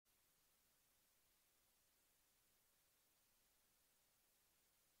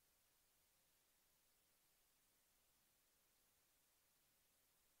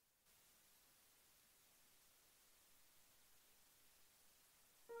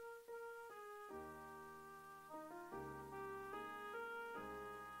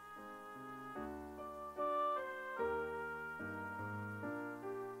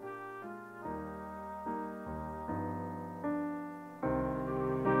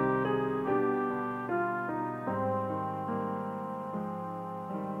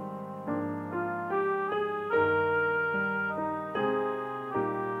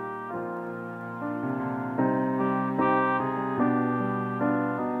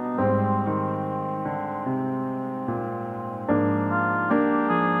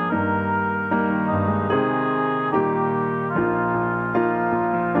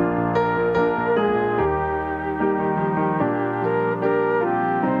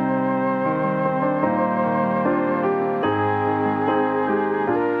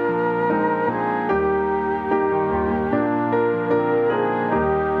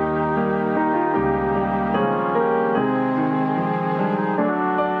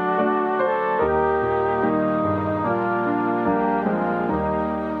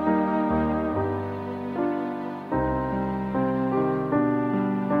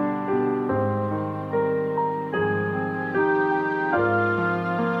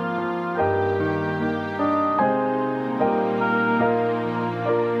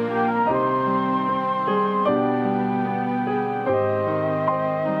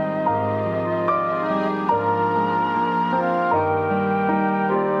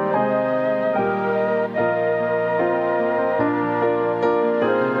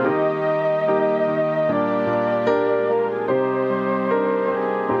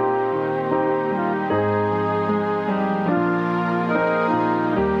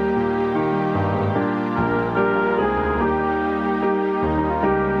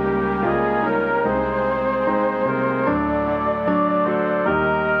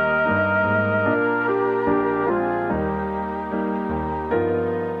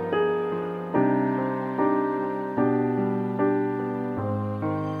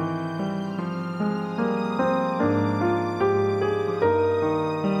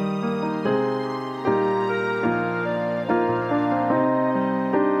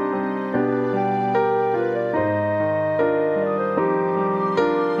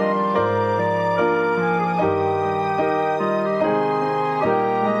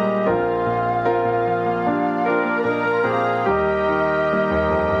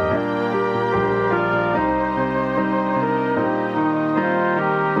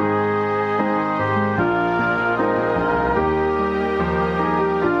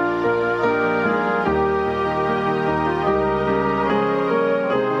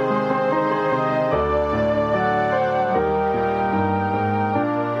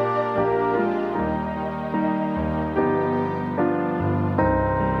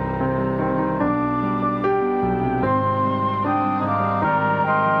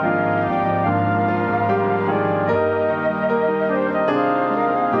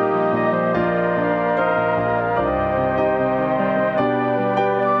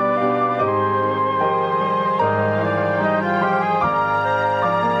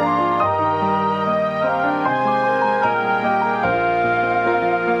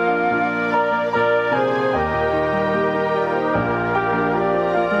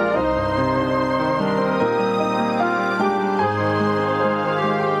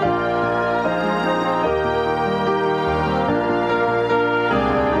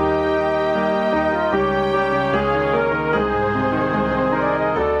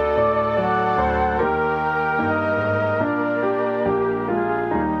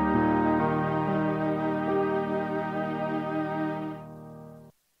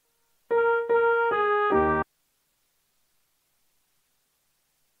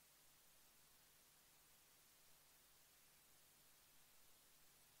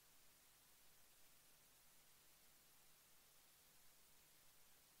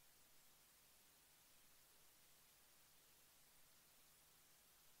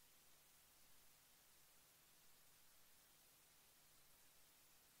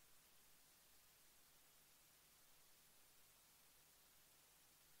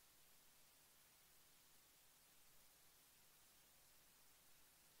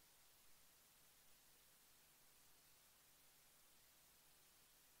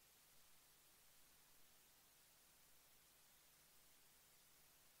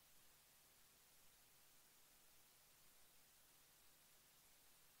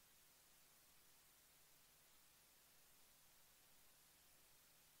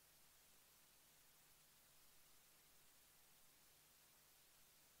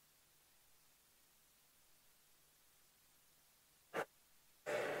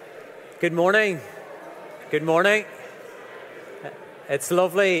Good morning. Good morning. It's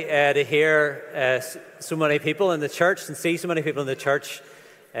lovely to hear so many people in the church and see so many people in the church.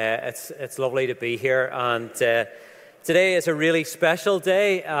 It's lovely to be here. And today is a really special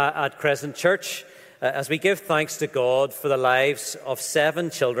day at Crescent Church as we give thanks to God for the lives of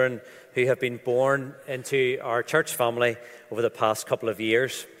 7 children who have been born into our church family over the past couple of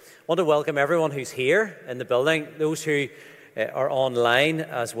years. I want to welcome everyone who's here in the building, those who are online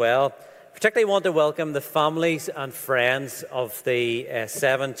as well. Particularly want to welcome the families and friends of the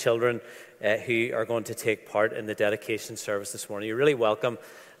 7 children who are going to take part in the dedication service this morning. You're really welcome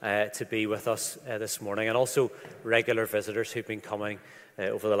to be with us this morning, and also regular visitors who've been coming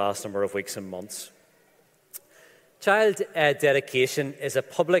over the last number of weeks and months. Child dedication is a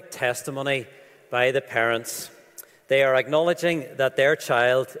public testimony by the parents. They are acknowledging that their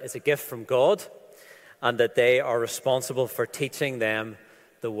child is a gift from God and that they are responsible for teaching them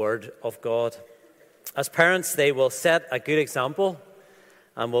the Word of God. As parents, they will set a good example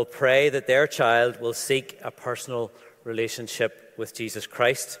and will pray that their child will seek a personal relationship with Jesus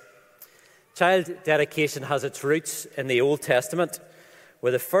Christ. Child dedication has its roots in the Old Testament,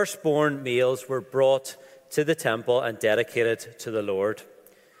 where the firstborn males were brought to the temple and dedicated to the Lord.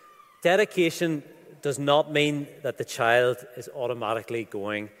 Dedication does not mean that the child is automatically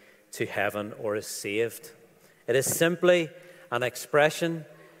going to heaven or is saved. It is simply an expression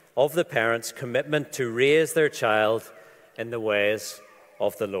of the parents' commitment to raise their child in the ways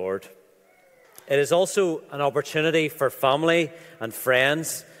of the Lord. It is also an opportunity for family and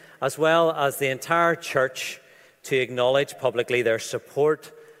friends, as well as the entire church, to acknowledge publicly their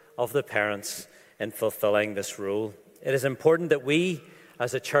support of the parents in fulfilling this role. It is important that we,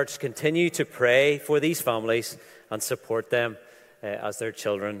 as a church, continue to pray for these families and support them as their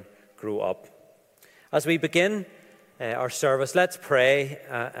children grow up. As we begin our service, let's pray,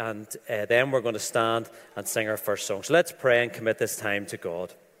 and then we're going to stand and sing our first song. So let's pray and commit this time to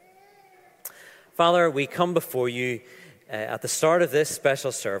God. Father, we come before you at the start of this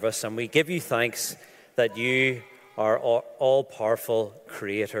special service, and we give you thanks that you are all-powerful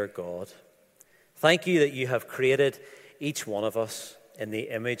Creator God. Thank you that you have created each one of us in the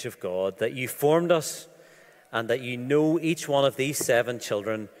image of God, that you formed us, and that you know each one of these 7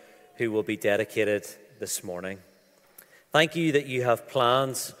 children who will be dedicated this morning. Thank you that you have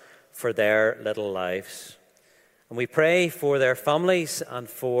plans for their little lives. And we pray for their families and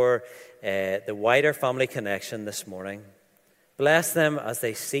for the wider family connection this morning. Bless them as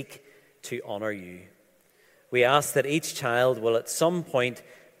they seek to honour you. We ask that each child will at some point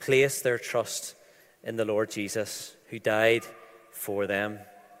place their trust in the Lord Jesus, who died for them.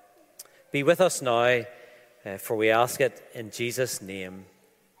 Be with us now, for we ask it in Jesus' name.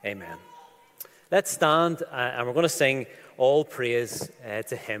 Amen. Let's stand and we're going to sing All Praise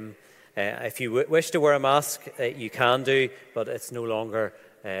to Him. If you wish to wear a mask, you can do, but it's no longer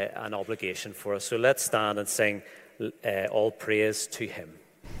an obligation for us. So let's stand and sing All Praise to Him.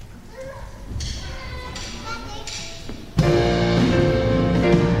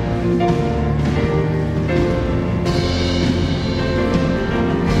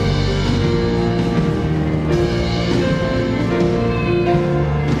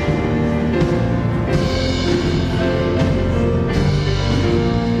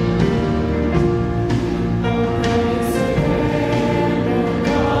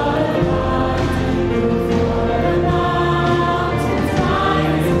 Time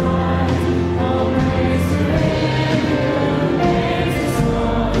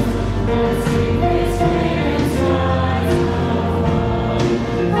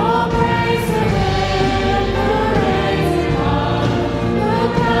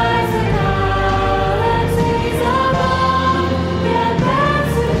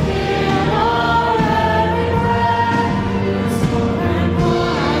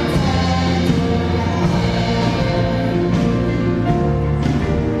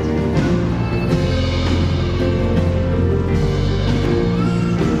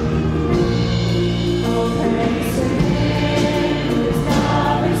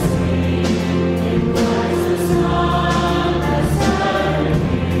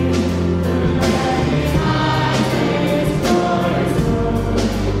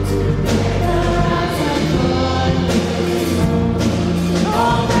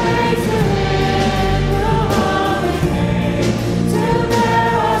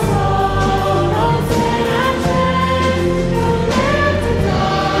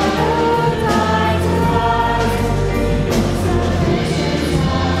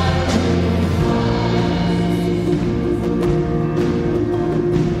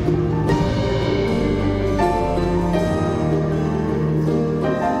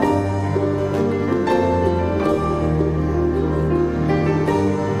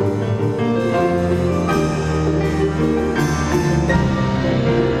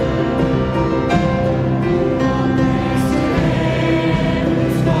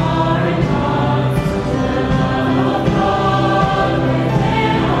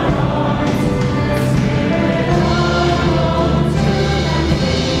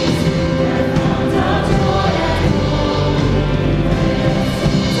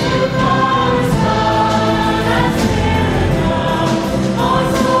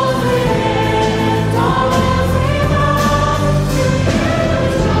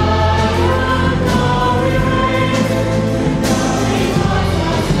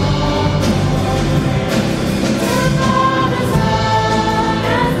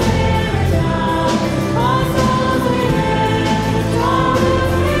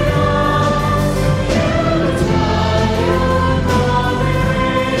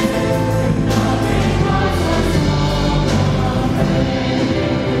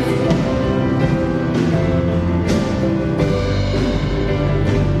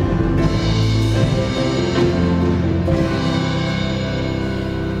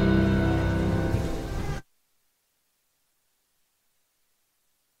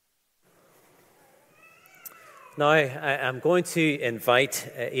Now, I'm going to invite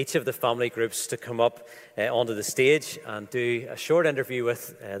each of the family groups to come up onto the stage and do a short interview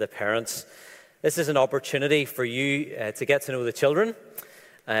with the parents. This is an opportunity for you to get to know the children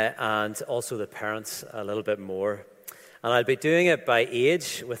and also the parents a little bit more. And I'll be doing it by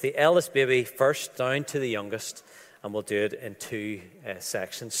age, with the eldest baby first down to the youngest, and we'll do it in two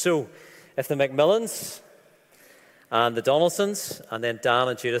sections. So, if the Macmillans and the Donaldsons, and then Dan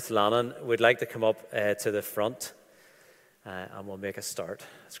and Judith Lannon would like to come up to the front, and we'll make a start.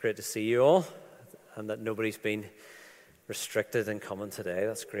 It's great to see you all, and that nobody's been restricted in coming today.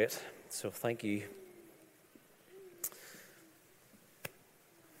 That's great. So thank you.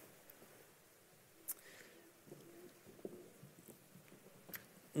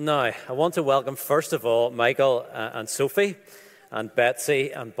 Now, I want to welcome, first of all, Michael and Sophie, and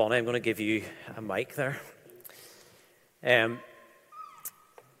Betsy and Bonnie. I'm going to give you a mic there.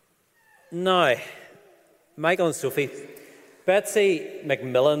 Now, Michael and Sophie, Betsy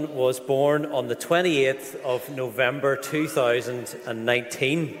Macmillan was born on the 28th of November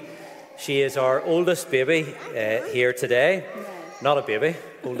 2019. She is our oldest baby here today. Not a baby,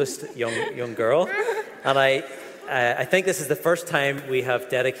 oldest young girl. And I think this is the first time we have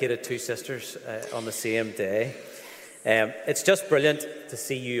dedicated two sisters on the same day. It's just brilliant to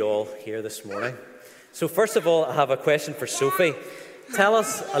see you all here this morning. So first of all, I have a question for Sophie. Tell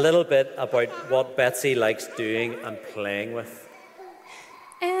us a little bit about what Betsy likes doing and playing with.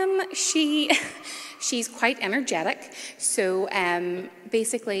 She's quite energetic. So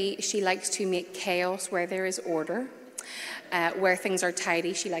basically, she likes to make chaos where there is order. Where things are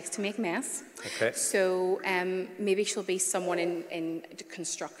tidy, she likes to make mess. Okay. So maybe she'll be someone in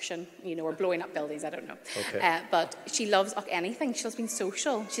construction, or blowing up buildings, I don't know. Okay. But she loves anything. She loves being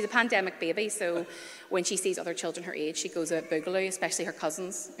social. She's a pandemic baby, so when she sees other children her age, she goes out boogaloo, especially her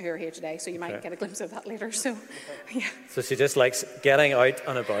cousins who are here today. So you might get a glimpse of that later. So, yeah. So she just likes getting out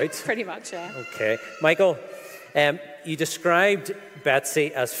and about? Pretty much, yeah. Okay. Michael, you described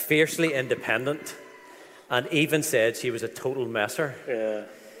Betsy as fiercely independent, and even said she was a total messer. Yeah.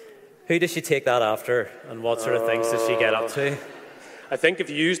 Who does she take that after, and what sort of things does she get up to? I think if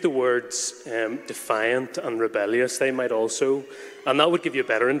you use the words defiant and rebellious, they might also, and that would give you a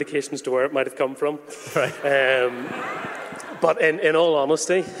better indication as to where it might have come from. Right. But in all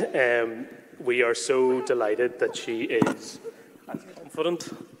honesty, we are so delighted that she is as confident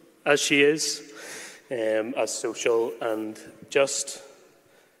as she is, as social, and just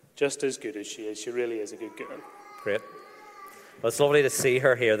as good as she is. She really is a good girl. Great. Well, it's lovely to see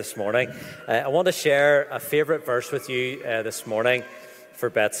her here this morning. I want to share a favourite verse with you this morning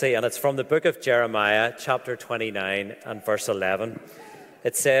for Betsy, and it's from the book of Jeremiah, chapter 29 and verse 11.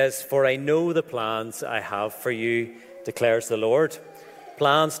 It says, "For I know the plans I have for you, declares the Lord,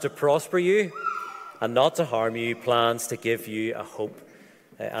 plans to prosper you and not to harm you, plans to give you a hope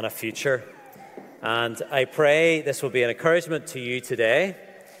and a future." And I pray this will be an encouragement to you today,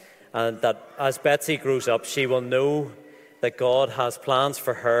 and that as Betsy grows up, she will know that God has plans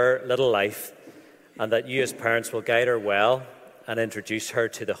for her little life, and that you as parents will guide her well and introduce her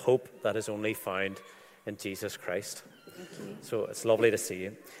to the hope that is only found in Jesus Christ. So it's lovely to see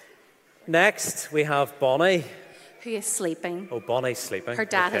you. Next, we have Bonnie. Who is sleeping. Oh, Bonnie's sleeping. Her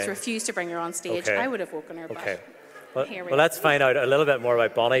dad has refused to bring her on stage. Okay. I would have woken her, Okay. but Well, let's find out a little bit more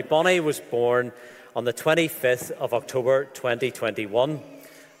about Bonnie. Bonnie was born on the 25th of October 2021.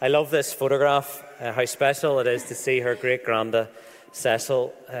 I love this photograph, how special it is to see her great-granda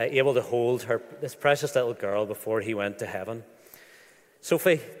Cecil able to hold this precious little girl before he went to heaven.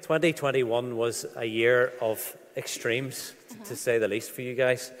 Sophie, 2021 was a year of extremes, to say the least, for you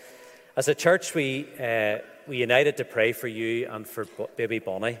guys. As a church, we united to pray for you and for baby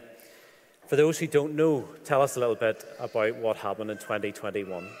Bonnie. For those who don't know, tell us a little bit about what happened in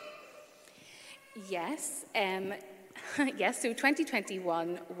 2021. Yes. Yes, so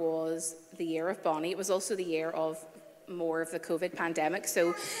 2021 was the year of Bonnie. It was also the year of more of the COVID pandemic.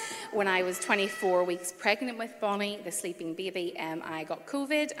 So when I was 24 weeks pregnant with Bonnie, the sleeping baby, I got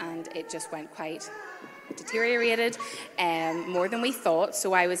COVID, and it just went quite deteriorated, more than we thought.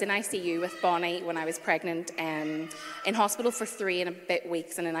 So I was in ICU with Bonnie when I was pregnant, in hospital for 3 and a bit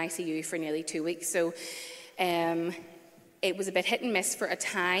weeks, and in ICU for nearly 2 weeks. So it was a bit hit and miss for a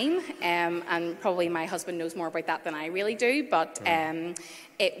time, and probably my husband knows more about that than I really do, but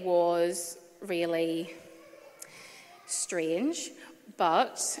it was really strange.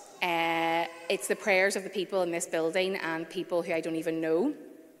 But it's the prayers of the people in this building and people who I don't even know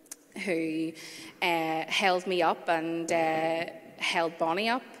who held me up and held Bonnie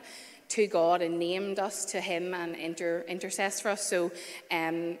up to God and named us to him and intercessed for us. So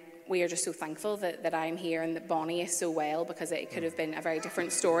we are just so thankful that I'm here and that Bonnie is so well, because it could have been a very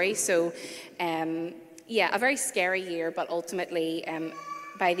different story. So, a very scary year, but ultimately,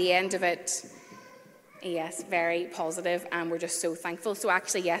 by the end of it, yes, very positive, and we're just so thankful. So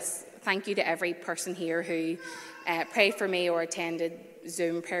actually, yes, thank you to every person here who prayed for me or attended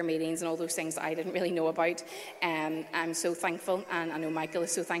Zoom prayer meetings and all those things that I didn't really know about. I'm so thankful, and I know Michael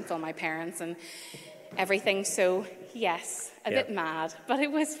is so thankful, my parents and everything. So yes, a bit mad, but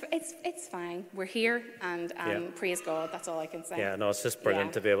it's fine. We're here, and praise God. That's all I can say. Yeah, no, it's just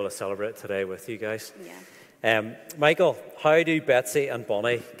brilliant to be able to celebrate today with you guys. Yeah. Michael, how do Betsy and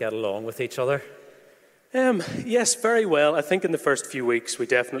Bonnie get along with each other? Yes, very well. I think in the first few weeks we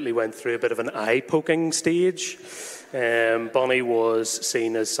definitely went through a bit of an eye-poking stage. Bonnie was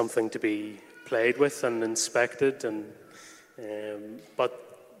seen as something to be played with and inspected,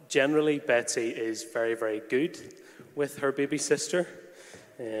 but generally Betsy is very, very good with her baby sister.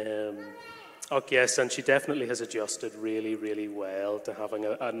 Yes, and she definitely has adjusted really, really well to having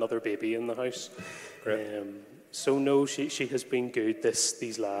another baby in the house. So no, she has been good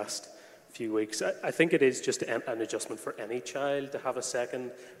these last few weeks. I think it is just an adjustment for any child to have a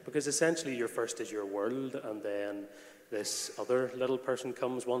second, because essentially your first is your world, and then this other little person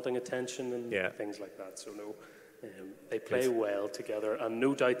comes wanting attention and things like that. So no, they play well together, and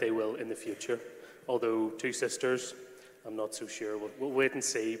no doubt they will in the future. Although two sisters, I'm not so sure. We'll wait and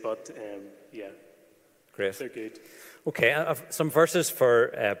see, but great. They're good. Okay, some verses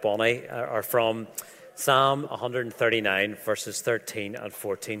for Bonnie are from Psalm 139, verses 13 and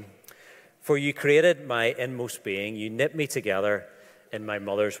 14. For you created my inmost being, you knit me together in my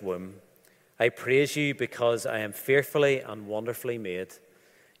mother's womb. I praise you because I am fearfully and wonderfully made.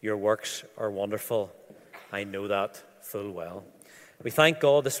 Your works are wonderful. I know that full well. We thank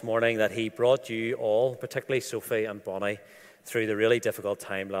God this morning that he brought you all, particularly Sophie and Bonnie, through the really difficult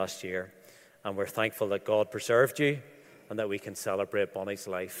time last year. And we're thankful that God preserved you and that we can celebrate Bonnie's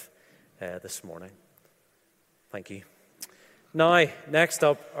life this morning. Thank you. Now, next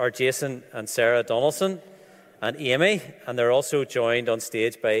up are Jason and Sarah Donaldson and Amy, and they're also joined on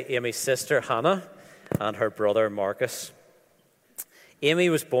stage by Amy's sister Hannah and her brother Marcus. Amy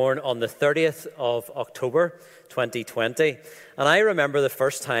was born on the 30th of October 2020, and I remember the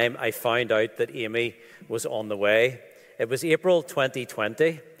first time I found out that Amy was on the way. It was April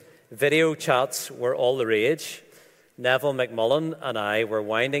 2020. Video chats were all the rage. Neville McMullen and I were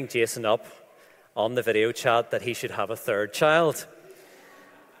winding Jason up on the video chat that he should have a third child.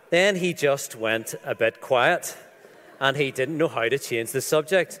 Then he just went a bit quiet, and he didn't know how to change the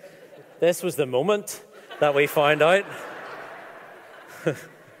subject. This was the moment that we found out.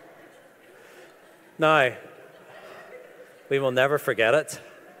 Now, we will never forget it.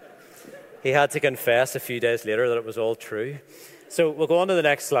 He had to confess a few days later that it was all true. So we'll go on to the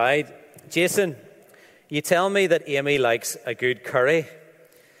next slide. Jason, you tell me that Amy likes a good curry.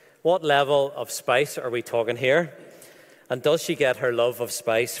 What level of spice are we talking here? And does she get her love of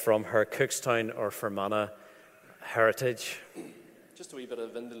spice from her Cookstown or Fermanagh heritage? Just a wee bit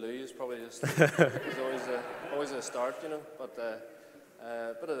of Vindaloo is probably just always a start, you know. But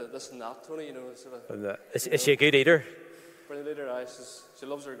a bit of this and that, Tony, you know. Sort of, is she a good eater? Brilliant eater, she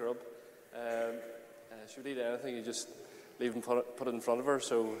loves her grub. She would eat anything, you just leave and put it in front of her.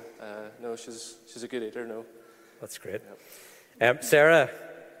 So no, she's a good eater. No, that's great. Yep. Sarah,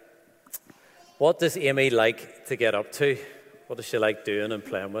 what does Amy like to get up to? What does she like doing and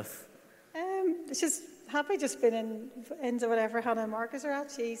playing with? She's happy just being into whatever Hannah and Marcus are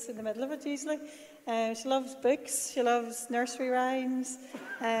at. She's in the middle of it usually. She loves books, she loves nursery rhymes,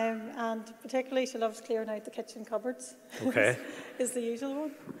 and particularly she loves clearing out the kitchen cupboards. Okay. is the usual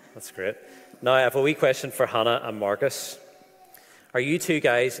one. That's great. Now I have a wee question for Hannah and Marcus. Are you two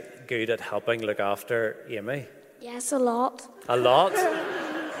guys good at helping look after Amy? Yes, a lot. A lot?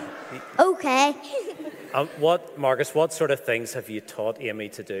 Okay. Marcus, what sort of things have you taught Amy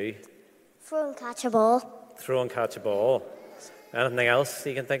to do? Throw and catch a ball. Throw and catch a ball. Anything else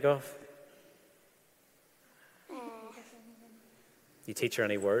you can think of? You teach her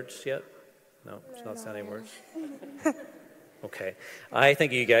any words yet? No, she's not saying any words. Okay. I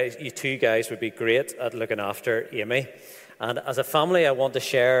think you two guys would be great at looking after Amy. And as a family, I want to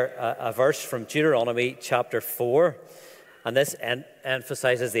share a verse from Deuteronomy chapter 4. And this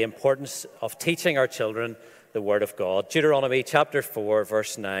emphasizes the importance of teaching our children the Word of God. Deuteronomy chapter 4,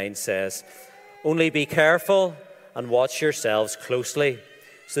 verse 9 says, "Only be careful and watch yourselves closely,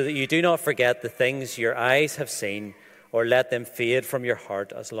 so that you do not forget the things your eyes have seen, or let them fade from your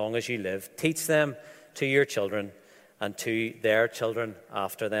heart as long as you live. Teach them to your children and to their children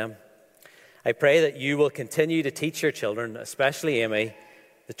after them." I pray that you will continue to teach your children, especially Amy,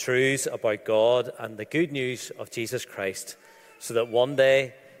 the truths about God and the good news of Jesus Christ, so that one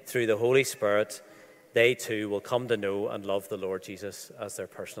day, through the Holy Spirit, they too will come to know and love the Lord Jesus as their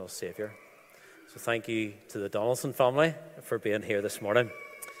personal Saviour. So thank you to the Donaldson family for being here this morning.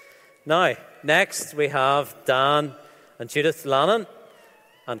 Now, next we have Dan and Judith Lannon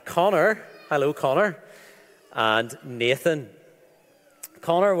and Connor. Hello, Connor. And Nathan.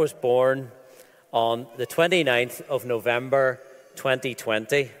 Connor was born on the 29th of November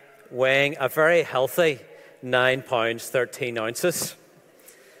 2020, weighing a very healthy 9 pounds 13 ounces.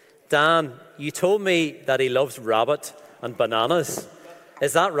 Dan, you told me that he loves rabbit and bananas.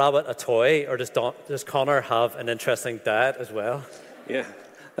 Is that rabbit a toy, or does Connor have an interesting diet as well? Yeah,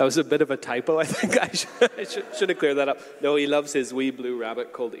 that was a bit of a typo. I think I should have cleared that up. No, he loves his wee blue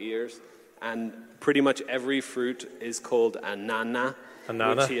rabbit called Ears, and pretty much every fruit is called a nana,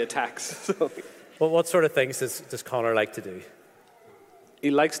 which he attacks. So, well, what sort of things does Connor like to do? He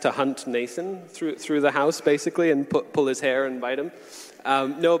likes to hunt Nathan through the house, basically, and pull his hair and bite him.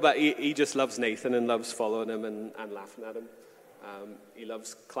 No, but he just loves Nathan and loves following him and laughing at him. He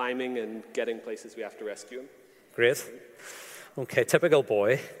loves climbing and getting places we have to rescue him. Great. Okay, typical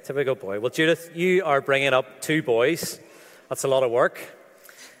boy. Well, Judith, you are bringing up two boys. That's a lot of work.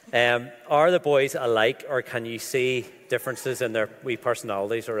 Are the boys alike, or can you see differences in their wee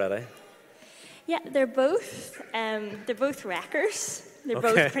personalities already? Yeah, they're both wreckers. They're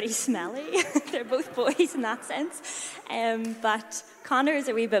both pretty smelly. They're both boys in that sense. But Connor is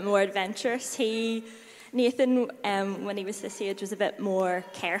a wee bit more adventurous. Nathan, when he was this age, was a bit more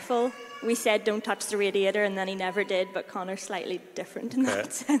careful. We said don't touch the radiator, and then he never did, but Connor's slightly different in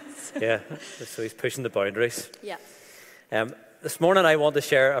that sense. Yeah, so he's pushing the boundaries. Yeah. This morning I want to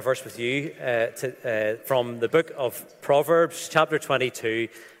share a verse with you from the book of Proverbs, chapter 22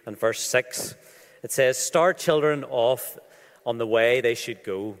 and verse 6. It says, "Start children off on the way they should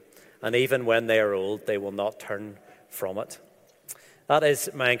go, and even when they are old, they will not turn from it." That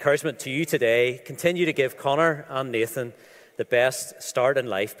is my encouragement to you today. Continue to give Connor and Nathan the best start in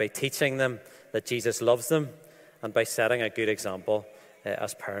life by teaching them that Jesus loves them and by setting a good example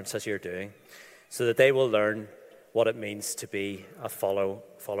as parents, as you're doing, so that they will learn what it means to be a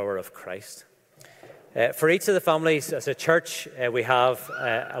follower of Christ. For each of the families as a church, we have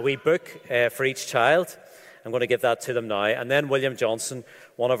a wee book for each child. I'm going to give that to them now. And then William Johnson,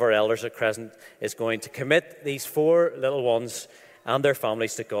 one of our elders at Crescent, is going to commit these four little ones and their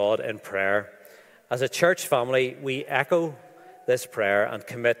families to God in prayer. As a church family, we echo this prayer and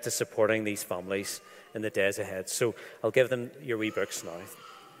commit to supporting these families in the days ahead. So I'll give them your wee books now.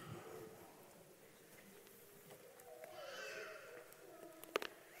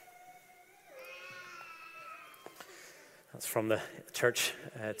 That's from the church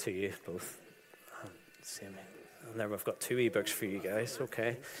to you both. Same. And then we've got two e-books for you guys.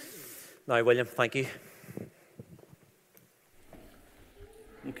 Okay. Now, William, thank you.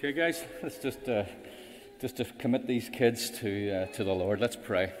 Okay, guys, let's just to commit these kids to the Lord. Let's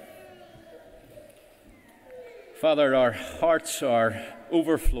pray. Father, our hearts are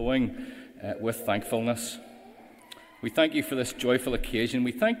overflowing with thankfulness. We thank you for this joyful occasion.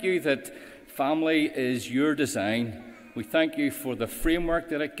 We thank you that family is your design. We thank you for the framework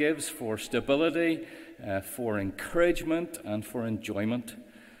that it gives for stability, for encouragement, and for enjoyment.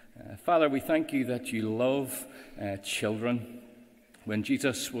 Father, we thank you that you love children. When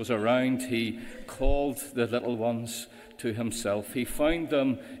Jesus was around, he called the little ones to himself. He found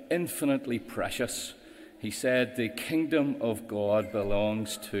them infinitely precious. He said, "The kingdom of God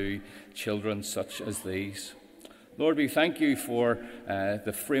belongs to children such as these." Lord, we thank you for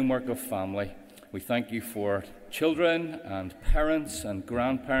the framework of family. We thank you for children and parents and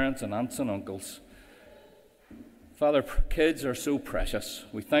grandparents and aunts and uncles. Father, kids are so precious.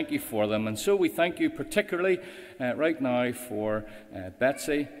 We thank you for them. And so we thank you particularly right now for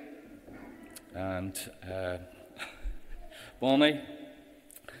Betsy and Bonnie,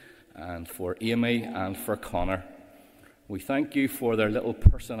 and for Amy and for Connor. We thank you for their little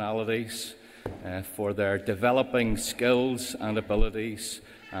personalities, for their developing skills and abilities,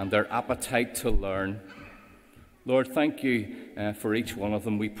 and their appetite to learn. Lord, thank you for each one of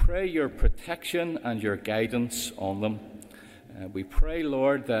them. We pray your protection and your guidance on them. We pray,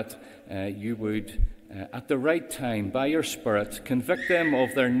 Lord, that you would, at the right time, by your Spirit, convict them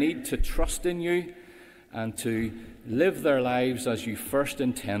of their need to trust in you and to live their lives as you first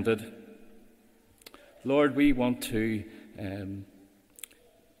intended. Lord, we want them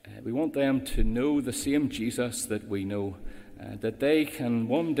to know the same Jesus that we know, that they can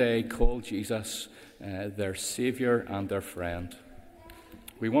one day call Jesus their Saviour and their friend.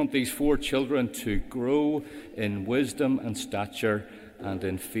 We want these four children to grow in wisdom and stature and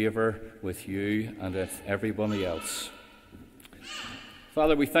in favour with you and with everybody else.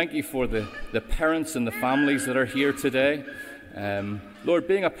 Father, we thank you for the parents and the families that are here today. Lord,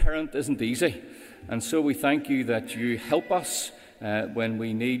 being a parent isn't easy, and so we thank you that you help us when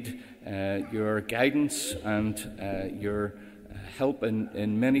we need your guidance and your help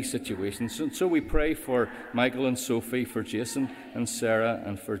in many situations. And so we pray for Michael and Sophie, for Jason and Sarah,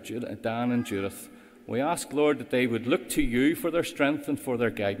 and for Dan and Judith. We ask, Lord, that they would look to you for their strength and for their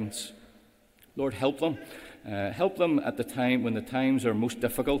guidance. Lord, help them. Help them at the time when the times are most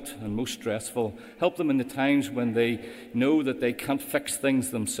difficult and most stressful. Help them in the times when they know that they can't fix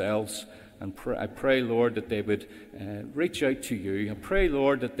things themselves. And I pray, Lord, that they would reach out to you. I pray,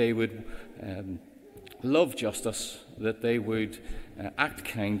 Lord, that they would love justice, that they would act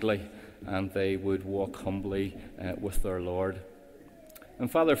kindly, and they would walk humbly with their Lord. And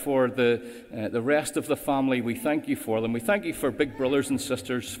Father, for the rest of the family, we thank you for them. We thank you for big brothers and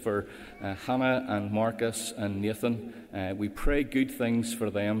sisters, for Hannah and Marcus and Nathan. We pray good things for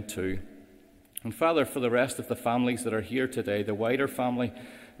them too. And Father, for the rest of the families that are here today, the wider family,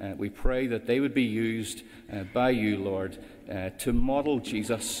 we pray that they would be used by you, Lord, to model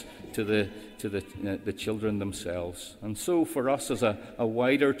Jesus to the children themselves. And so for us as a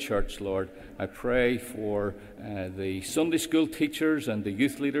wider church, Lord, I pray for the Sunday school teachers and the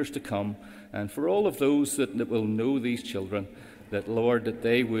youth leaders to come, and for all of those that will know these children, that, Lord, that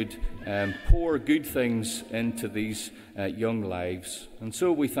they would pour good things into these young lives. And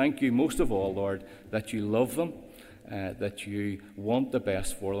so we thank you most of all, Lord, that you love them, that you want the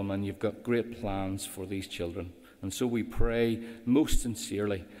best for them, and you've got great plans for these children. And so we pray most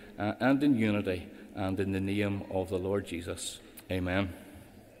sincerely and in unity and in the name of the Lord Jesus. Amen.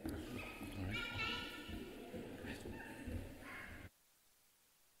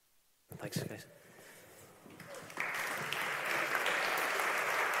 Thanks, guys.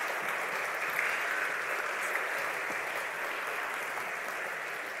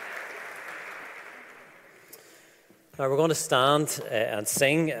 Now we're going to stand and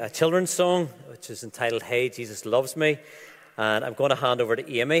sing a children's song, which is entitled Hey, Jesus Loves Me. And I'm going to hand over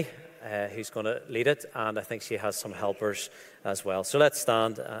to Amy, who's going to lead it, and I think she has some helpers as well. So let's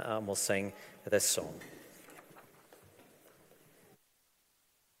stand and we'll sing this song.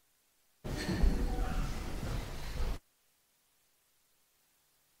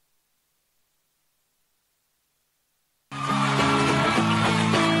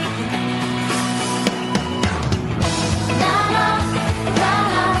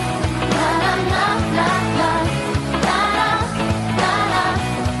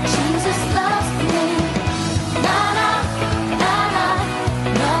 Jesus loves me.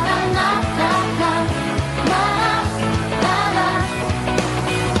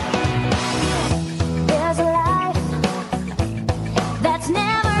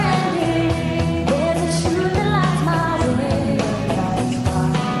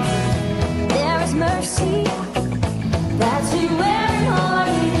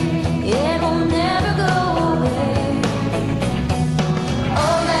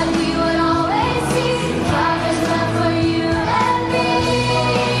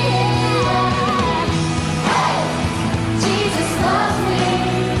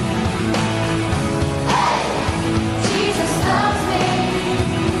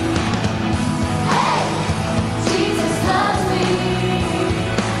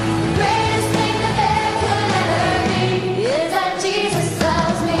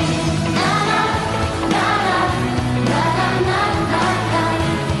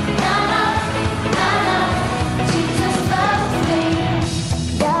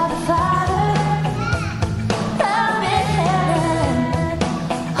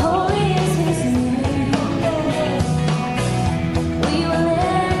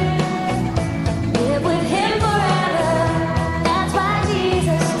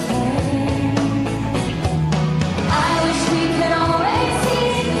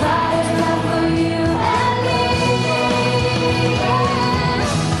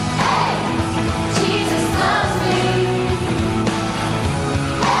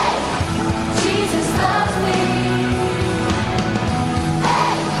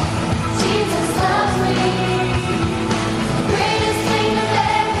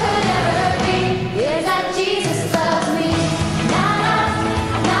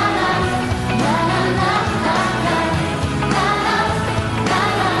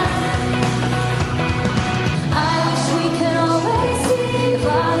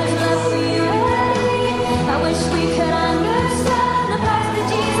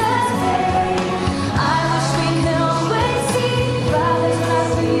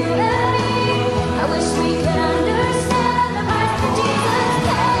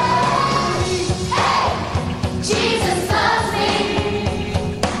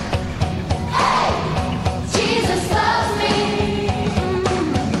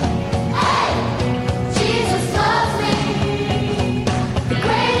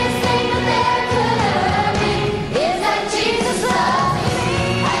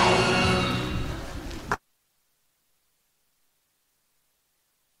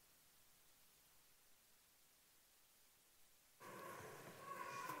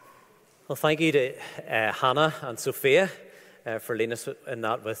 Well, thank you to Hannah and Sophia for leading us in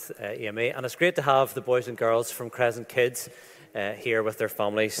that with Amy. And it's great to have the boys and girls from Crescent Kids here with their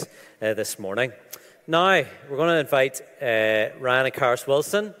families this morning. Now, we're going to invite Ryan and Karis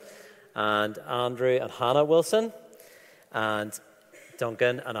Wilson and Andrew and Hannah Wilson and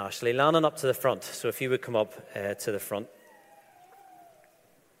Duncan and Ashley Lannon up to the front. So if you would come up to the front.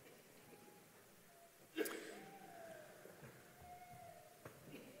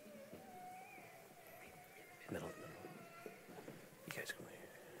 Middle. You guys come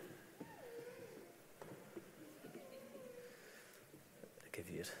here. I'll give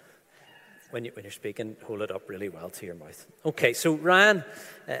you it. When you're speaking, hold it up really well to your mouth. Okay, so Ryan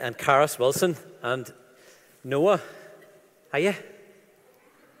and Karis Wilson and Noah, hiya.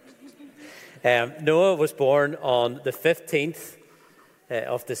 Noah was born on the 15th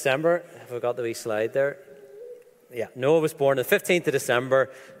of December. Have I got the wee slide there? Yeah, Noah was born on the 15th of December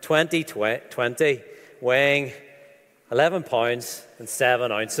 2020, weighing 11 pounds and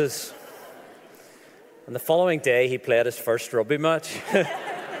 7 ounces. And the following day, he played his first rugby match.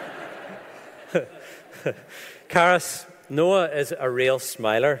 Karis, Noah is a real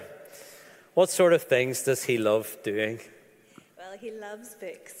smiler. What sort of things does he love doing? Well, he loves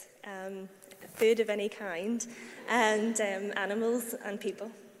books, food of any kind, and animals and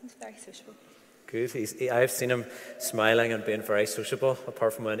people. He's very sociable. Good. I've seen him smiling and being very sociable,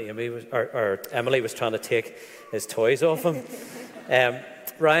 apart from when Emily was trying to take his toys off him.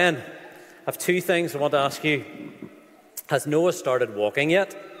 Ryan, I have two things I want to ask you. Has Noah started walking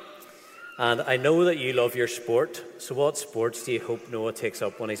yet? And I know that you love your sport, so what sports do you hope Noah takes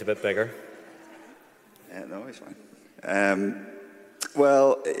up when he's a bit bigger? No, he's fine.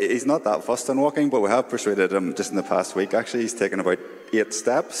 Well, he's not that fussed on walking, but we have persuaded him just in the past week. Actually, he's taken about 8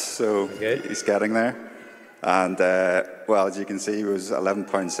 steps, so he's getting there. And, well, as you can see, he was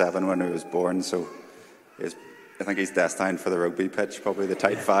 11.7 when he was born, so I think he's destined for the rugby pitch, probably the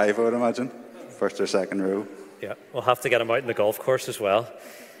tight 5, I would imagine, first or second row. Yeah, we'll have to get him out in the golf course as well.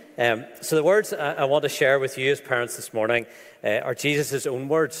 So the words I want to share with you as parents this morning are Jesus' own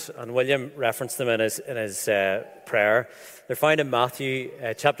words, and William referenced them in his prayer. They're found in Matthew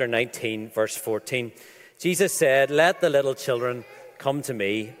chapter 19, verse 14. Jesus said, "Let the little children come to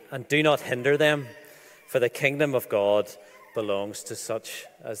me, and do not hinder them, for the kingdom of God belongs to such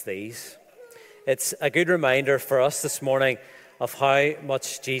as these." It's a good reminder for us this morning of how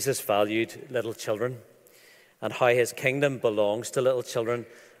much Jesus valued little children and how his kingdom belongs to little children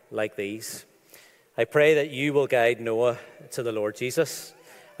like these. I pray that you will guide Noah to the Lord Jesus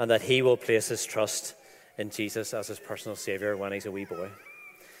and that he will place his trust in Jesus as his personal Saviour when he's a wee boy.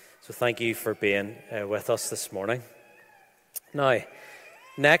 So thank you for being with us this morning. Now,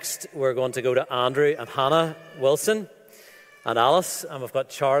 next we're going to go to Andrew and Hannah Wilson and Alice, and we've got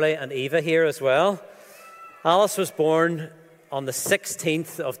Charlie and Eva here as well. Alice was born on the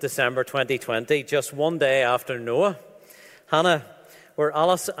 16th of December 2020, just one day after Noah. Hannah, were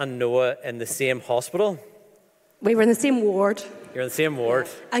Alice and Noah in the same hospital? We were in the same ward. You're in the same ward?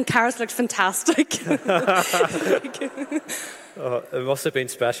 And Karis looked fantastic. Oh, it must have been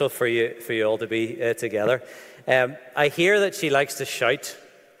special for you all to be together. I hear that she likes to shout.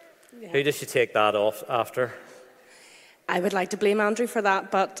 Yeah. Who does she take that off after? I would like to blame Andrew for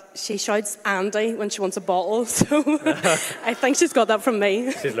that, but she shouts Andy when she wants a bottle, so I think she's got that from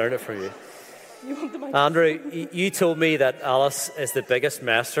me. She's learned it from you. Andrew, you told me that Alice is the biggest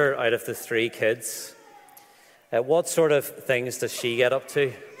messer out of the 3 kids. What sort of things does she get up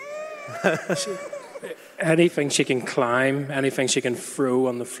to? Anything she can climb, anything she can throw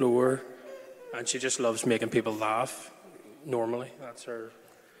on the floor, and she just loves making people laugh. Normally, that's her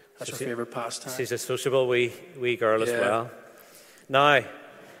favourite pastime. She's a sociable wee girl as well. Now,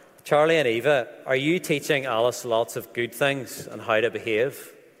 Charlie and Eva, are you teaching Alice lots of good things and how to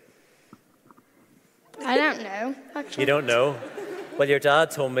behave? I don't know, actually. You don't know? Well, your dad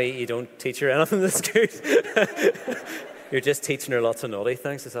told me you don't teach her anything that's good. You're just teaching her lots of naughty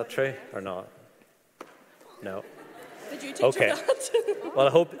things. Is that true or not? No. Did you teach her that? Well,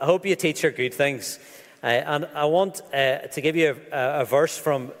 I hope you teach her good things. And I want to give you a verse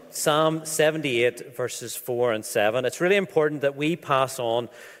from Psalm 78, verses 4 and 7. It's really important that we pass on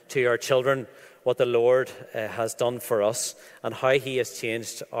to our children what the Lord has done for us and how he has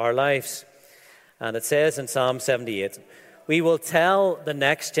changed our lives. And it says in Psalm 78, "We will tell the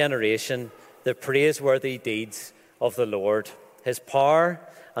next generation the praiseworthy deeds of the Lord, his power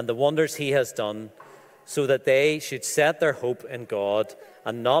and the wonders he has done, so that they should set their hope in God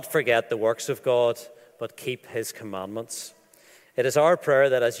and not forget the works of God, but keep his commandments." It is our prayer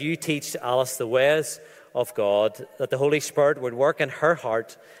that as you teach Alice the ways of God, that the Holy Spirit would work in her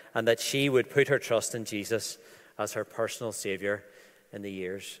heart and that she would put her trust in Jesus as her personal Saviour in the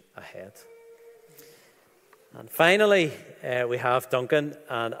years ahead. And finally, we have Duncan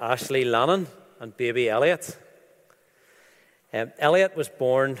and Ashley Lannon and baby Elliot. Elliot was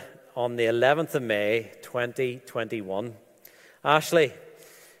born on the 11th of May 2021. Ashley,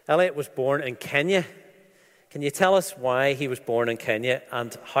 Elliot was born in Kenya. Can you tell us why he was born in Kenya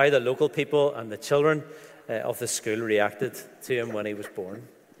and how the local people and the children of the school reacted to him when he was born?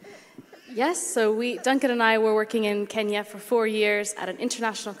 Yes, so Duncan and I were working in Kenya for 4 years at an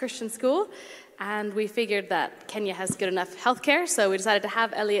international Christian school, and we figured that Kenya has good enough healthcare, so we decided to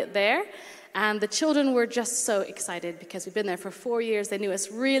have Elliot there. And the children were just so excited because we've been there for 4 years. They knew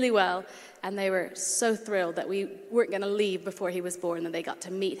us really well, and they were so thrilled that we weren't going to leave before he was born, and they got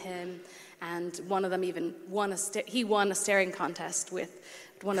to meet him. And one of them even won a staring contest with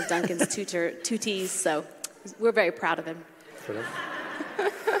one of Duncan's tutees, so we're very proud of him. Brilliant.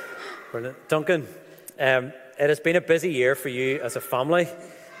 Brilliant. Duncan, it has been a busy year for you as a family,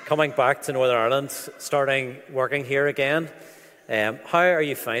 coming back to Northern Ireland, starting working here again. How are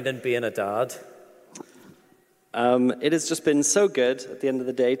you finding being a dad? It has just been so good at the end of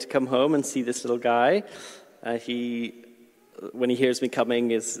the day to come home and see this little guy. When he hears me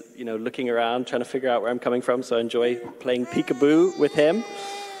coming, is looking around, trying to figure out where I'm coming from. So I enjoy playing peekaboo with him.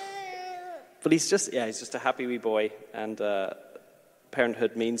 But he's just a happy wee boy. And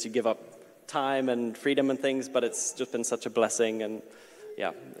parenthood means you give up time and freedom and things, but it's just been such a blessing, and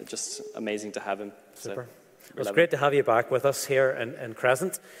just amazing to have him. Super. It's great to have you back with us here in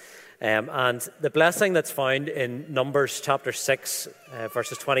Crescent. And the blessing that's found in Numbers chapter 6,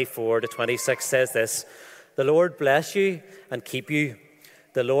 verses 24 to 26 says this: "The Lord bless you and keep you.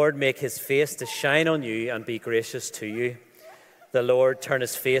 The Lord make his face to shine on you and be gracious to you. The Lord turn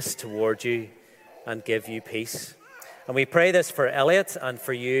his face toward you and give you peace." And we pray this for Elliot and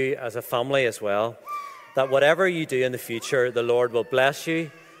for you as a family as well, that whatever you do in the future, the Lord will bless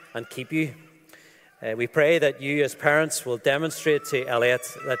you and keep you. We pray that you as parents will demonstrate to Elliot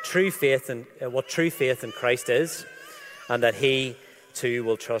that what true faith in Christ is, and that he too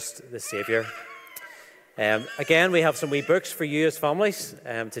will trust the Saviour. Again, we have some wee books for you as families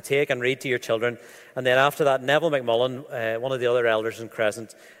to take and read to your children. And then after that, Neville McMullen, one of the other elders in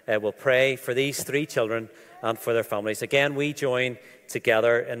Crescent, will pray for these 3 children and for their families. Again, we join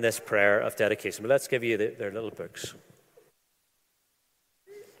together in this prayer of dedication. But let's give you their little books.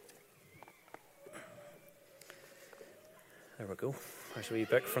 There we go. There's a wee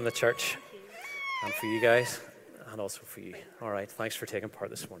book from the church, and for you guys, and also for you. All right, thanks for taking part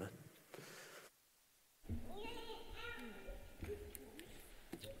this morning.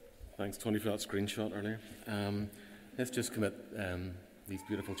 Thanks, Tony, for that screenshot earlier. Let's just commit these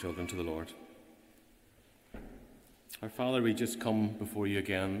beautiful children to the Lord. Our Father, we just come before you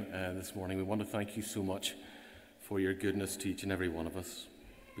again this morning. We want to thank you so much for your goodness to each and every one of us.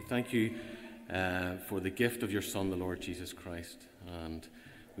 We thank you for the gift of your Son, the Lord Jesus Christ, and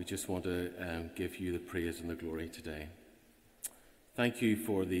we just want to give you the praise and the glory today. Thank you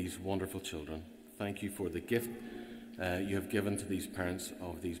for these wonderful children. Thank you for the gift you have given to these parents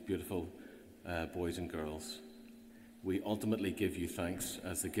of these beautiful boys and girls. We ultimately give you thanks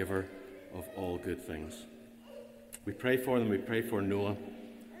as the giver of all good things. We pray for them. We pray for Noah,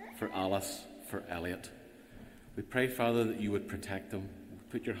 for Alice, for Elliot. We pray, Father, that you would protect them.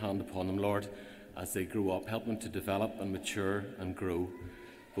 Put your hand upon them, Lord, as they grow up. Help them to develop and mature and grow,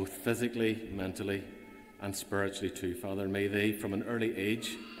 both physically, mentally, and spiritually too, Father. May they, from an early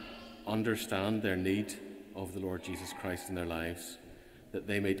age, understand their need of the Lord Jesus Christ in their lives, that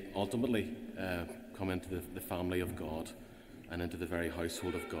they may ultimately come into the family of God and into the very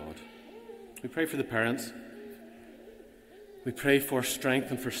household of God. We pray for the parents. We pray for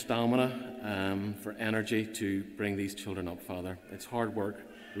strength and for stamina, for energy to bring these children up, Father. It's hard work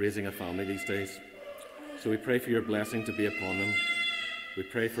raising a family these days. So we pray for your blessing to be upon them. We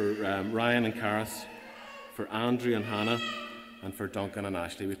pray for Ryan and Karis, for Andrew and Hannah, and for Duncan and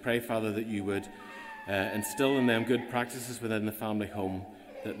Ashley. We pray, Father, that you would instill in them good practices within the family home,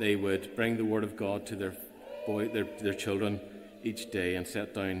 that they would bring the Word of God to their children each day and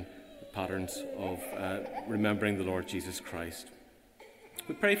set down patterns of remembering the Lord Jesus Christ.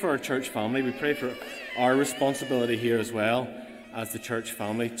 We pray for our church family. We pray for our responsibility here as well as the church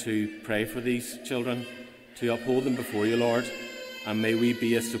family to pray for these children, to uphold them before you, Lord, and may we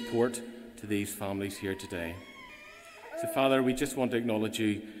be a support to these families here today. So, Father, we just want to acknowledge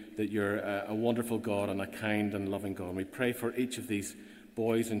you that you're a wonderful God and a kind and loving God. And we pray for each of these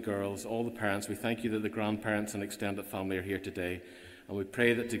boys and girls, all the parents. We thank you that the grandparents and extended family are here today. And we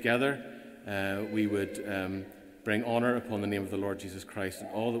pray that together we would bring honour upon the name of the Lord Jesus Christ in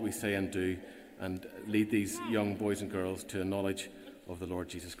all that we say and do, and lead these young boys and girls to a knowledge of the Lord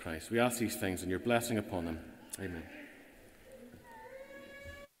Jesus Christ. We ask these things and your blessing upon them. Amen.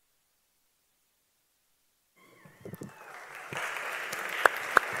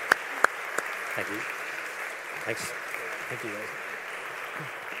 Thank you. Thanks. Thank you, guys.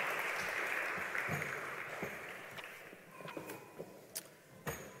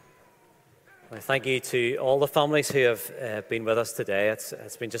 Well, thank you to all the families who have been with us today.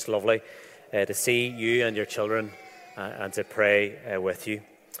 It's been just lovely to see you and your children and to pray with you.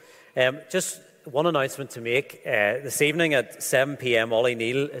 Just one announcement to make. This evening at 7 p.m, Ollie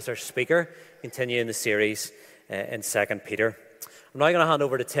Neal is our speaker, continuing the series in 2 Peter. I'm now going to hand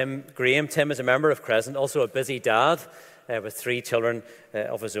over to Tim Graham. Tim is a member of Crescent, also a busy dad with 3 children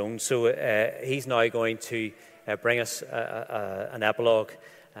of his own. So he's now going to bring us an epilogue.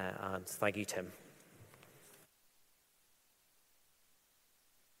 And thank you, Tim.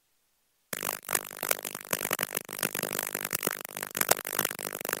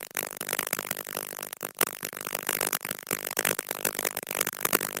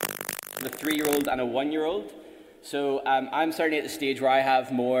 A 3-year-old and a 1-year-old. So I'm starting at the stage where I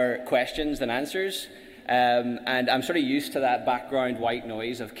have more questions than answers. And I'm sort of used to that background white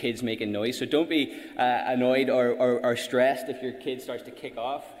noise of kids making noise. So don't be annoyed or stressed if your kid starts to kick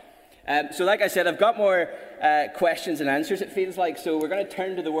off. So like I said, I've got more questions than answers, it feels like. So we're going to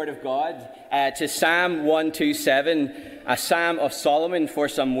turn to the Word of God, to Psalm 127, a Psalm of Solomon for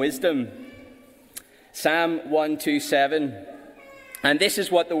some wisdom. Psalm 127. And this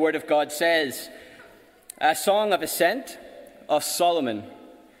is what the Word of God says. A song of ascent of Solomon.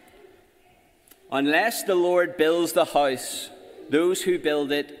 Unless the Lord builds the house, those who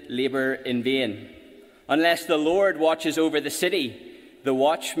build it labor in vain. Unless the Lord watches over the city, the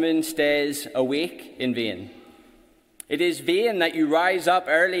watchman stays awake in vain. It is vain that you rise up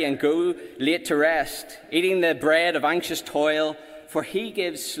early and go late to rest, eating the bread of anxious toil, for he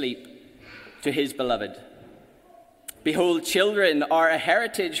gives sleep to his beloved. Behold, children are a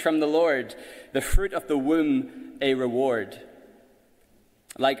heritage from the Lord, the fruit of the womb a reward.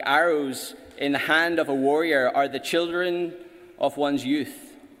 Like arrows in the hand of a warrior are the children of one's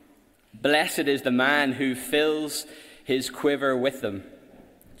youth. Blessed is the man who fills his quiver with them.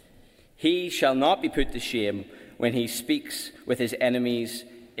 He shall not be put to shame when he speaks with his enemies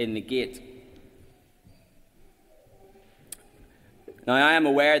in the gate. Now, I am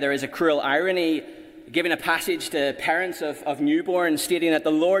aware there is a cruel irony giving a passage to parents of newborns stating that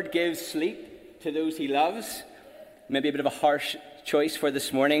the Lord gives sleep to those he loves. Maybe a bit of a harsh choice for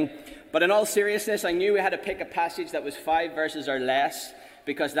this morning. But in all seriousness, I knew we had to pick a passage that was 5 verses or less,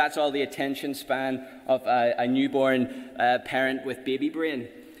 because that's all the attention span of a newborn parent with baby brain.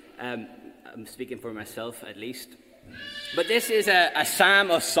 I'm speaking for myself, at least. But this is a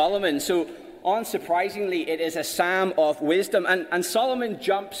Psalm of Solomon, so unsurprisingly, it is a Psalm of wisdom. And Solomon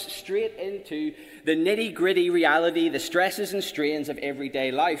jumps straight into the nitty-gritty reality, the stresses and strains of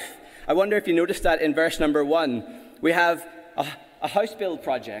everyday life. I wonder if you noticed that in verse number 1. We have a house build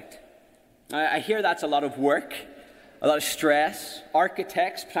project. I hear that's a lot of work, a lot of stress,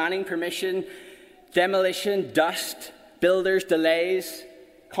 architects, planning permission, demolition, dust, builders, delays,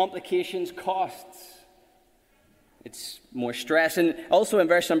 complications, costs. It's more stress. And also in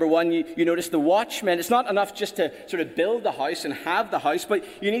verse number 1, you notice the watchman. It's not enough just to sort of build the house and have the house, but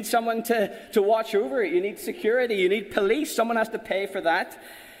you need someone to watch over it. You need security. You need police. Someone has to pay for that.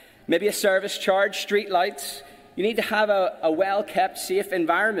 Maybe a service charge, street lights. You need to have a well-kept, safe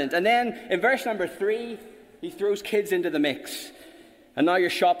environment. And then in verse number 3, he throws kids into the mix. And now your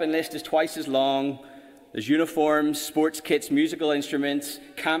shopping list is twice as long. There's uniforms, sports kits, musical instruments,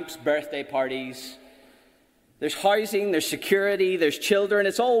 camps, birthday parties. There's housing, there's security, there's children.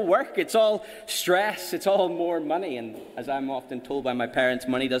 It's all work, it's all stress, it's all more money. And as I'm often told by my parents,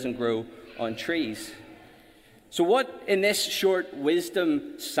 money doesn't grow on trees. So what in this short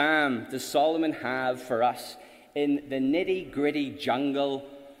wisdom psalm does Solomon have for us in the nitty-gritty jungle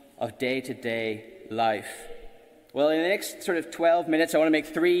of day-to-day life? Well, in the next sort of 12 minutes, I want to make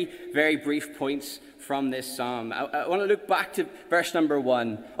 3 very brief points from this psalm. I want to look back to verse number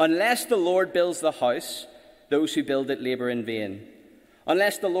 1. Unless the Lord builds the house, those who build it labor in vain.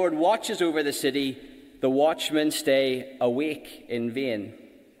 Unless the Lord watches over the city, the watchmen stay awake in vain.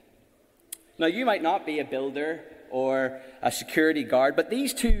 Now, you might not be a builder or a security guard, but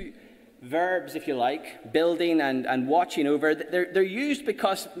these 2 verbs, if you like, building and watching over, they're used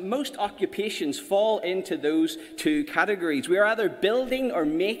because most occupations fall into those 2 categories. We are either building or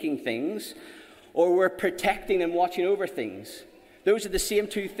making things, or we're protecting and watching over things. Those are the same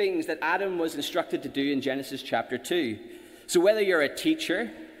two things that Adam was instructed to do in Genesis chapter 2. So whether you're a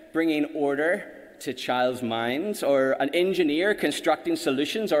teacher bringing order to child's minds, or an engineer constructing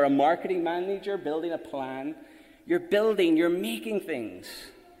solutions, or a marketing manager building a plan, you're building, you're making things.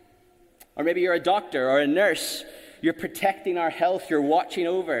 Or maybe you're a doctor or a nurse, you're protecting our health, you're watching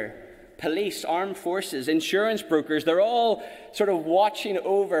over. Police, armed forces, insurance brokers, they're all sort of watching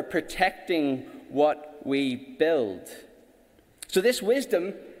over, protecting what we build. So this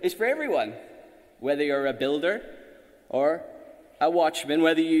wisdom is for everyone, whether you're a builder or a watchman,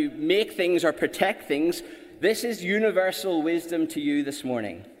 whether you make things or protect things. This is universal wisdom to you this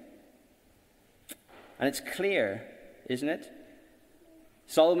morning. And it's clear, isn't it?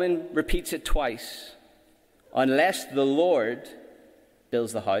 Solomon repeats it twice. Unless the Lord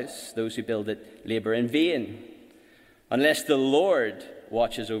builds the house, those who build it labor in vain. Unless the Lord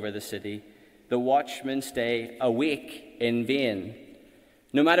watches over the city, the watchmen stay awake in vain.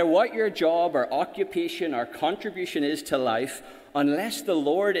 No matter what your job or occupation or contribution is to life, unless the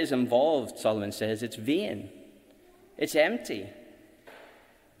Lord is involved, Solomon says, it's vain. It's empty.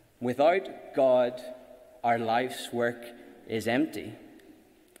 Without God, our life's work is empty.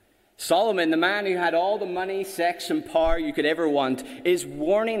 Solomon, the man who had all the money, sex, and power you could ever want, is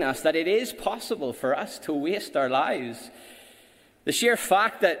warning us that it is possible for us to waste our lives. The sheer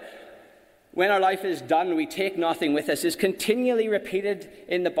fact that when our life is done, we take nothing with us is continually repeated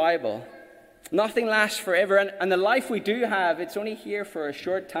in the Bible. Nothing lasts forever, and the life we do have, it's only here for a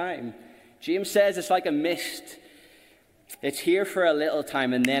short time. James says it's like a mist. It's here for a little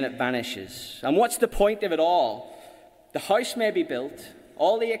time, and then it vanishes. And what's the point of it all? The house may be built,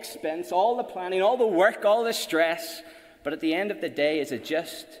 all the expense, all the planning, all the work, all the stress, but at the end of the day, is it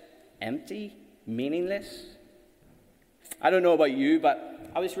just empty, meaningless? I don't know about you, but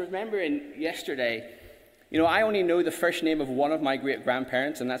I was remembering yesterday, I only know the first name of one of my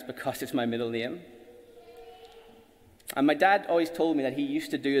great-grandparents, and that's because it's my middle name. And my dad always told me that he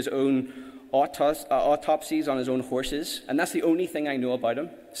used to do his own autopsies on his own horses, and that's the only thing I know about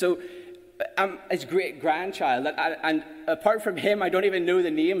him. So I'm his great-grandchild, and apart from him, I don't even know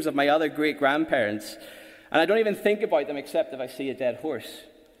the names of my other great-grandparents, and I don't even think about them except if I see a dead horse.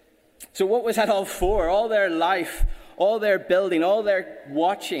 So what was that all for? All their life, all their building, all their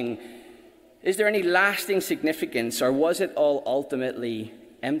watching. Is there any lasting significance, or was it all ultimately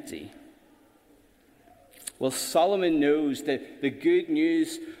empty? Well, Solomon knows that the good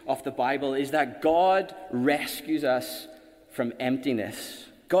news of the Bible is that God rescues us from emptiness.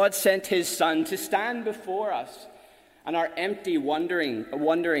 God sent his Son to stand before us and our empty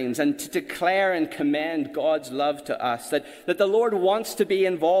wanderings, and to declare and commend God's love to us, that the Lord wants to be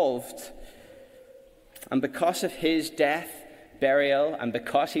involved. And because of his death, burial, and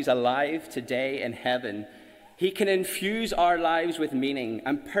because he's alive today in heaven, he can infuse our lives with meaning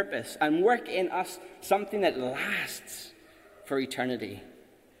and purpose and work in us something that lasts for eternity.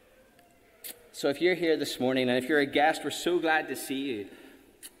 So if you're here this morning, and if you're a guest, we're so glad to see you.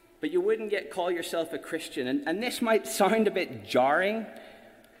 But you wouldn't call yourself a Christian. And this might sound a bit jarring,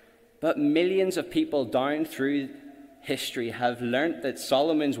 but millions of people down through history have learnt that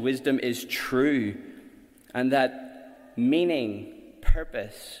Solomon's wisdom is true, and that meaning,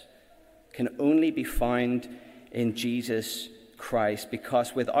 purpose, can only be found in Jesus Christ,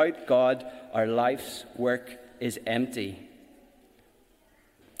 because without God, our life's work is empty.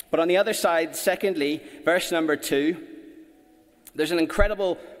 But on the other side, secondly, verse number 2, there's an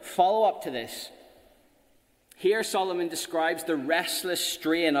incredible follow-up to this. Here Solomon describes the restless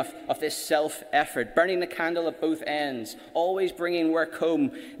strain of this self-effort, burning the candle at both ends, always bringing work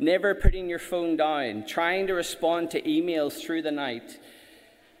home, never putting your phone down, trying to respond to emails through the night.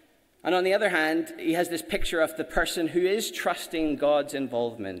 And on the other hand, he has this picture of the person who is trusting God's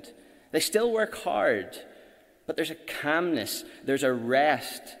involvement. They still work hard, but there's a calmness, there's a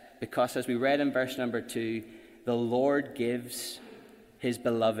rest, because as we read in verse number 2, the Lord gives his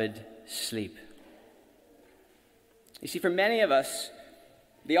beloved sleep. You see, for many of us,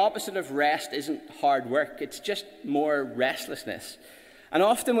 the opposite of rest isn't hard work. It's just more restlessness. And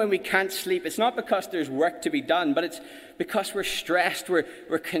often when we can't sleep, it's not because there's work to be done, but it's because we're stressed, we're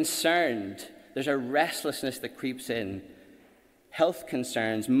concerned. There's a restlessness that creeps in. Health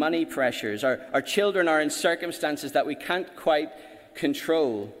concerns, money pressures, our children are in circumstances that we can't quite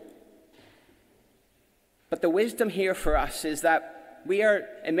control. But the wisdom here for us is that we are,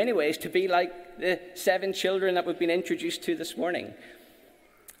 in many ways, to be like the 7 children that we've been introduced to this morning.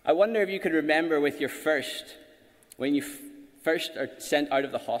 I wonder if you could remember when you first are sent out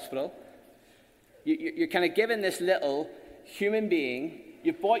of the hospital, you're kind of given this little human being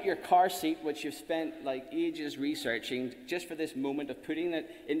You've bought your car seat, which you've spent like ages researching just for this moment of putting it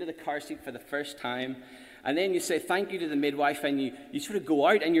into the car seat for the first time. And then you say thank you to the midwife, and you sort of go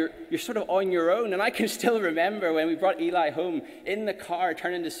out and you're sort of on your own. And I can still remember when we brought Eli home in the car,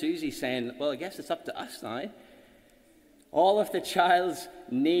 turning to Susie saying, well, I guess it's up to us now. All of the child's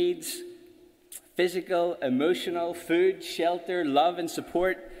needs, physical, emotional, food, shelter, love, and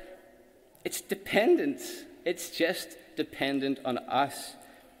support, it's dependent. It's just dependent on us.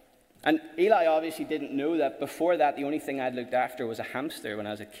 And Eli obviously didn't know that before that the only thing I'd looked after was a hamster when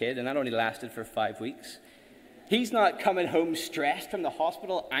I was a kid, and that only lasted for 5 weeks. He's not coming home stressed from the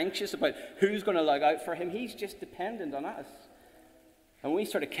hospital, anxious about who's going to look out for him. He's just dependent on us. And we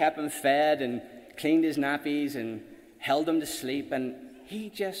sort of kept him fed and cleaned his nappies and held him to sleep, and he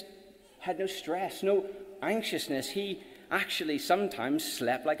just had no stress, no anxiousness. He actually sometimes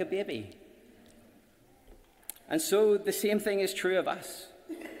slept like a baby. And so the same thing is true of us.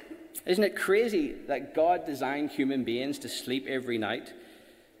 Isn't it crazy that God designed human beings to sleep every night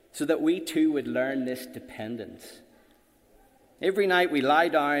so that we too would learn this dependence? Every night we lie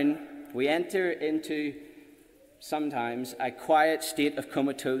down, we enter into sometimes a quiet state of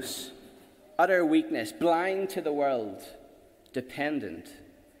comatose, utter weakness, blind to the world, dependent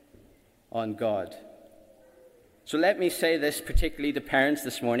on God. So let me say this particularly to parents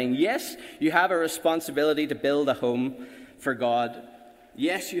this morning. Yes, you have a responsibility to build a home for God.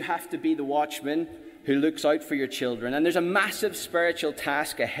 Yes, you have to be the watchman who looks out for your children. And there's a massive spiritual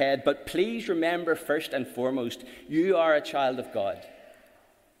task ahead. But please remember, first and foremost, you are a child of God.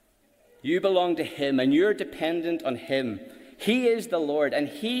 You belong to Him, and you're dependent on Him. He is the Lord, and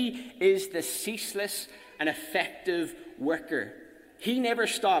He is the ceaseless and effective worker. He never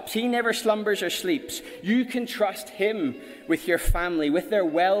stops. He never slumbers or sleeps. You can trust Him with your family, with their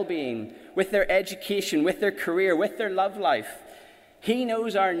well-being, with their education, with their career, with their love life. He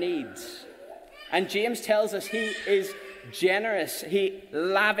knows our needs. And James tells us He is generous. He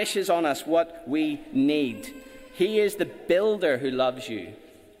lavishes on us what we need. He is the builder who loves you.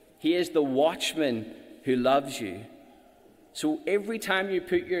 He is the watchman who loves you. So every time you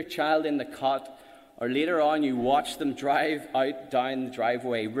put your child in the cot, or later on you watch them drive out down the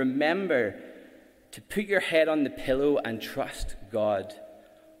driveway, remember to put your head on the pillow and trust God.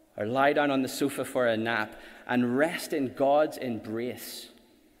 Or lie down on the sofa for a nap and rest in God's embrace,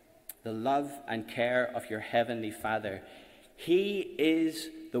 the love and care of your Heavenly Father. He is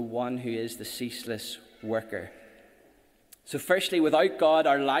the one who is the ceaseless worker. So firstly, without God,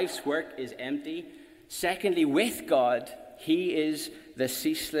 our life's work is empty. Secondly, with God, He is the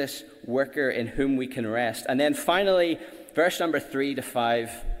ceaseless worker in whom we can rest. And then finally, verse number 3 to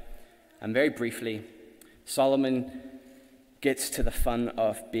 5, and very briefly, Solomon gets to the fun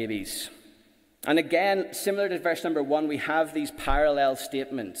of babies. And again, similar to verse number 1, we have these parallel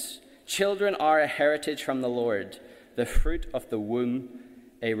statements. Children are a heritage from the Lord, the fruit of the womb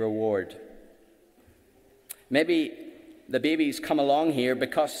a reward. Maybe the babies come along here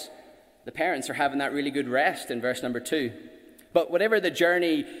because the parents are having that really good rest in verse number 2. But whatever the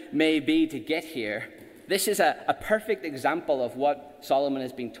journey may be to get here, this is a perfect example of what Solomon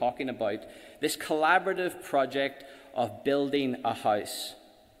has been talking about, this collaborative project of building a house.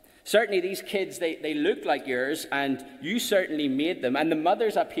 Certainly these kids, they look like yours, and you certainly made them, and the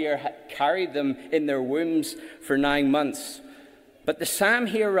mothers up here carried them in their wombs for 9 months. But the psalm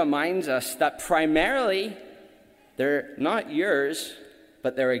here reminds us that primarily they're not yours,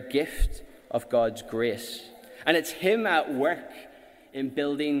 but they're a gift of God's grace. And it's Him at work in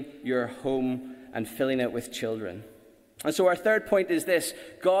building your home and filling it with children. And so our third point is this: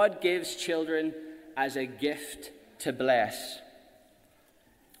 God gives children as a gift to bless.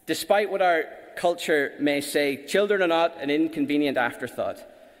 Despite what our culture may say, children are not an inconvenient afterthought.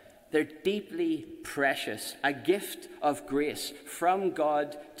 They're deeply precious, a gift of grace from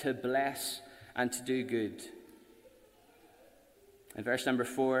God to bless and to do good. In verse number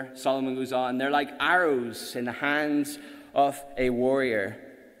 4, Solomon goes on, they're like arrows in the hands of a warrior.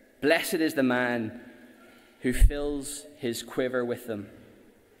 Blessed is the man who fills his quiver with them.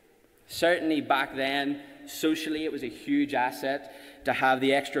 Certainly back then, socially, it was a huge asset to have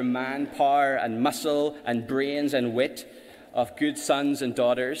the extra manpower and muscle and brains and wit of good sons and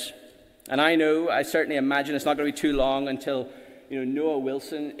daughters. And I certainly imagine it's not going to be too long until Noah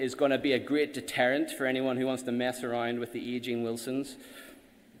Wilson is going to be a great deterrent for anyone who wants to mess around with the aging Wilsons.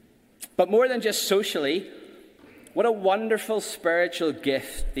 But more than just socially, what a wonderful spiritual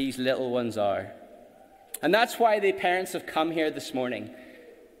gift these little ones are. And that's why the parents have come here this morning,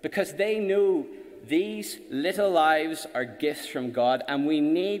 because they know these little lives are gifts from God, and we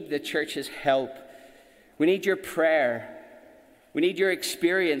need the church's help. We need your prayer. We need your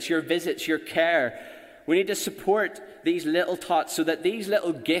experience, your visits, your care. We need to support these little tots so that these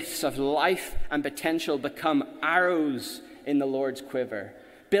little gifts of life and potential become arrows in the Lord's quiver,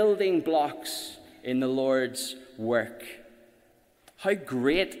 building blocks in the Lord's work. How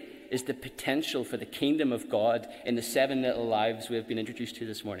great is the potential for the kingdom of God in the 7 little lives we have been introduced to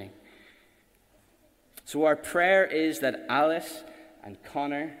this morning. So our prayer is that Alice and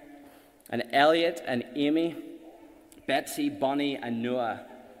Connor and Elliot and Amy, Betsy, Bonnie and Noah,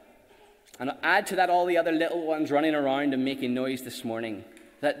 and I'll add to that all the other little ones running around and making noise this morning,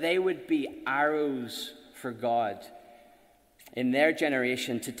 that they would be arrows for God in their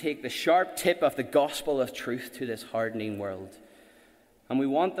generation to take the sharp tip of the gospel of truth to this hardening world. And we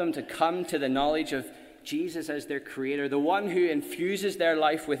want them to come to the knowledge of Jesus as their creator, the one who infuses their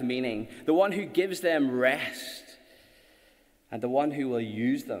life with meaning, the one who gives them rest, and the one who will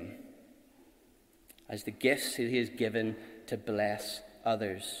use them as the gifts that he has given to bless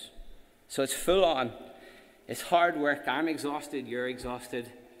others. So it's full on. It's hard work. I'm exhausted. You're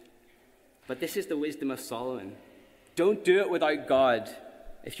exhausted. But this is the wisdom of Solomon. Don't do it without God.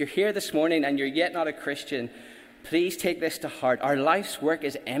 If you're here this morning and you're yet not a Christian, please take this to heart. Our life's work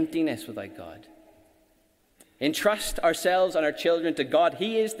is emptiness without God. Entrust ourselves and our children to God.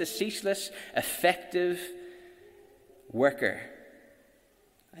 He is the ceaseless, effective worker.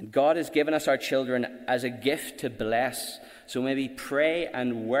 And God has given us our children as a gift to bless. So may we pray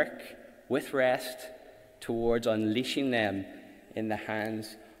and work with rest towards unleashing them in the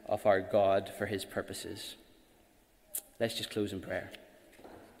hands of our God for his purposes. Let's just close in prayer.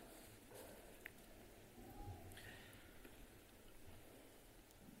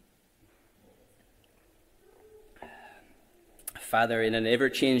 Father, in an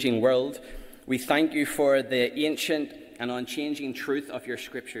ever-changing world, we thank you for the ancient and unchanging truth of your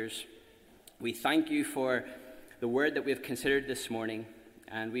scriptures. We thank you for the word that we have considered this morning,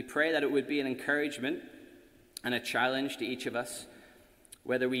 and we pray that it would be an encouragement and a challenge to each of us,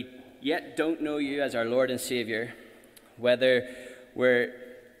 whether we yet don't know you as our Lord and Savior, whether we're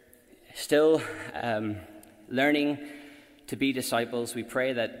still learning to be disciples. We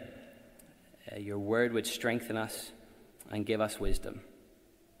pray that your word would strengthen us and give us wisdom.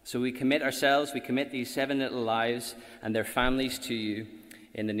 So we commit ourselves, we commit these 7 little lives and their families to you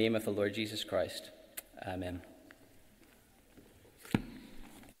in the name of the Lord Jesus Christ. Amen.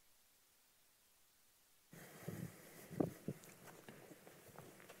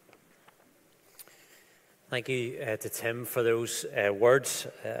 Thank you to Tim for those words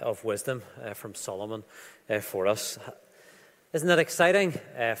of wisdom from Solomon for us. Isn't it exciting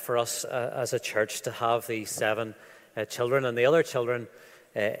for us as a church to have these 7 children and the other children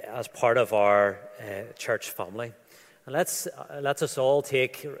as part of our church family? And let's us all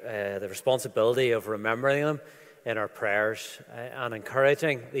take the responsibility of remembering them in our prayers and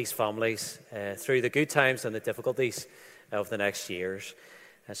encouraging these families through the good times and the difficulties of the next years.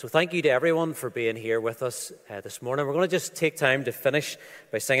 So thank you to everyone for being here with us this morning. We're going to just take time to finish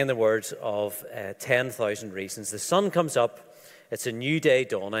by singing the words of 10,000 Reasons. The sun comes up. It's a new day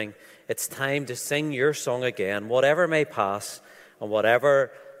dawning. It's time to sing your song again. Whatever may pass and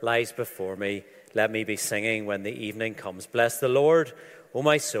whatever lies before me, let me be singing when the evening comes. Bless the Lord, O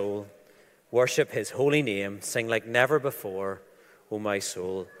my soul. Worship his holy name. Sing like never before, O my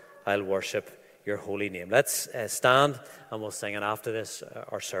soul. I'll worship your holy name. Let's stand and we'll sing, and after this,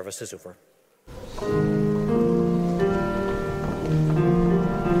 our service is over.